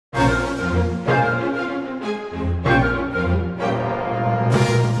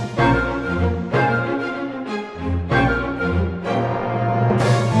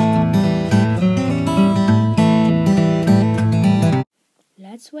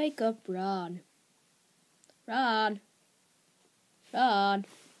wake up, Ron. Ron. Ron.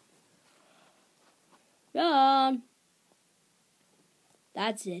 Ron.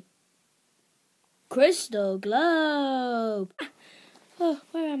 That's it. Crystal globe. Oh,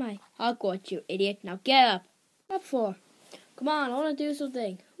 where am I? Hogwarts, you idiot. Now get up. What for? Come on, I want to do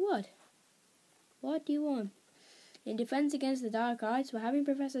something. What? What do you want? In defense against the dark arts, we're having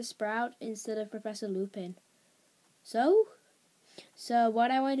Professor Sprout instead of Professor Lupin. So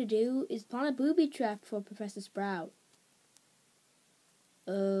what I want to do is plan a booby trap for Professor Sprout.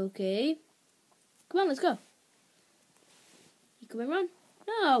 Okay. Come on, let's go. You coming, Ron?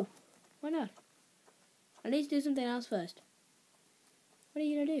 No. Why not? I need to do something else first. What are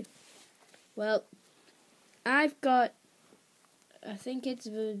you going to do? Well, I've got, I think it's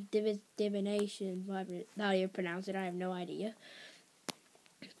divination, whatever how you pronounce it, I have no idea.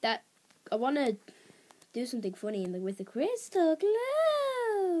 That, I want to do something funny with the crystal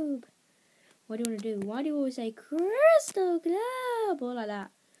globe. What do you want to do? Why do you always say crystal globe? All like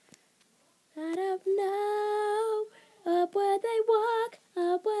that. I don't know. Up where they walk,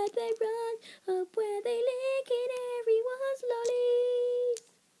 up where they run, up where they lick in everyone's lollies.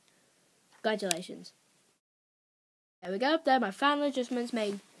 Congratulations. There we go. There, my final adjustments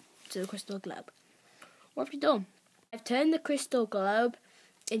made to the crystal globe. What have you done? I've turned the crystal globe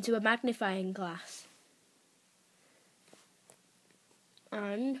into a magnifying glass.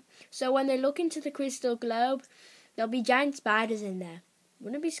 And so when they look into the crystal globe, there'll be giant spiders in there.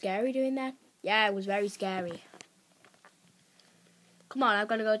 Wouldn't it be scary doing that? Yeah, it was very scary. Come on, I'm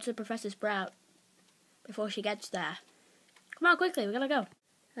going to go to Professor Sprout before she gets there. Come on, quickly, we're going to go.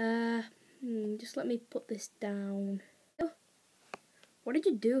 Just let me put this down. Oh, what did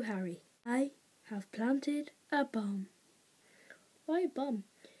you do, Harry? I have planted a bomb. Why a bomb?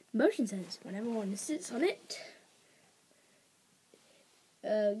 Motion sensor. Whenever one sits on it,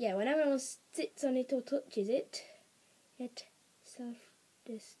 whenever one sits on it or touches it, it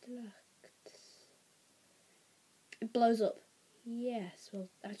self-destructs. It blows up. Yes, well,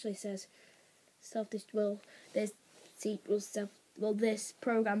 actually says this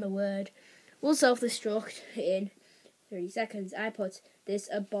programmer word will self-destruct in 30 seconds. I put this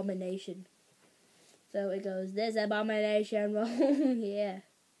abomination. So it goes, this abomination will, yeah.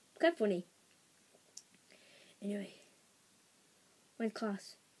 Quite funny. Anyway, when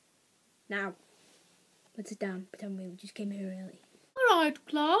class? Now. Let's sit down, pretend we just came here early. Alright,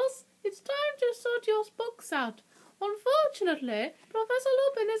 class, it's time to sort your books out. Unfortunately, Professor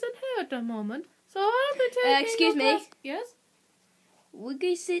Lupin isn't here at the moment, so I'll be taking excuse me? Class. Yes? We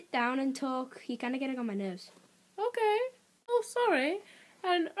could sit down and talk. You're kind of getting on my nerves. Okay. Oh, sorry.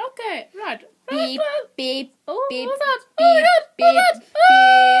 And, okay, right. Beep, beep, oh, beep, what's that? beep, Oh my God, beep, what's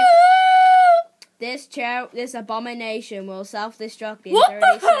that? beep. This abomination will self-destruct in What 30 the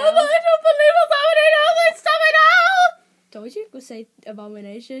hell? seconds. I don't believe what's happening now. Let's stop it now. Told you, go say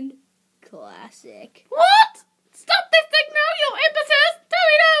abomination. Classic. What? Stop this thing now, you imbeciles! Tell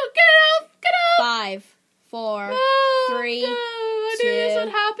me now! Get it out! Get out! 5, 4, No, 3, no, I knew 2, this would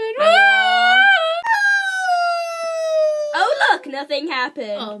happen. 1. Oh look, nothing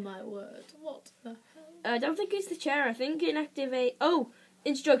happened. Oh my word, what the hell? I don't think it's the chair. I think it activate. Oh,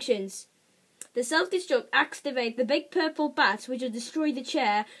 instructions. The self-destruct activate the big purple bats, which will destroy the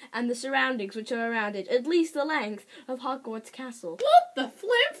chair and the surroundings which are around it, at least the length of Hogwarts Castle. What the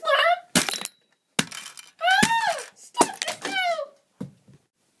flim-flam? Ah! Stop this now!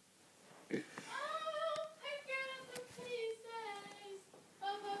 I'll pick up the pieces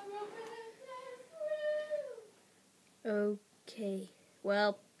of a broken room. Okay,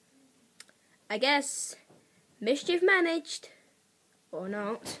 well, I guess Mischief managed, or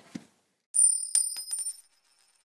not.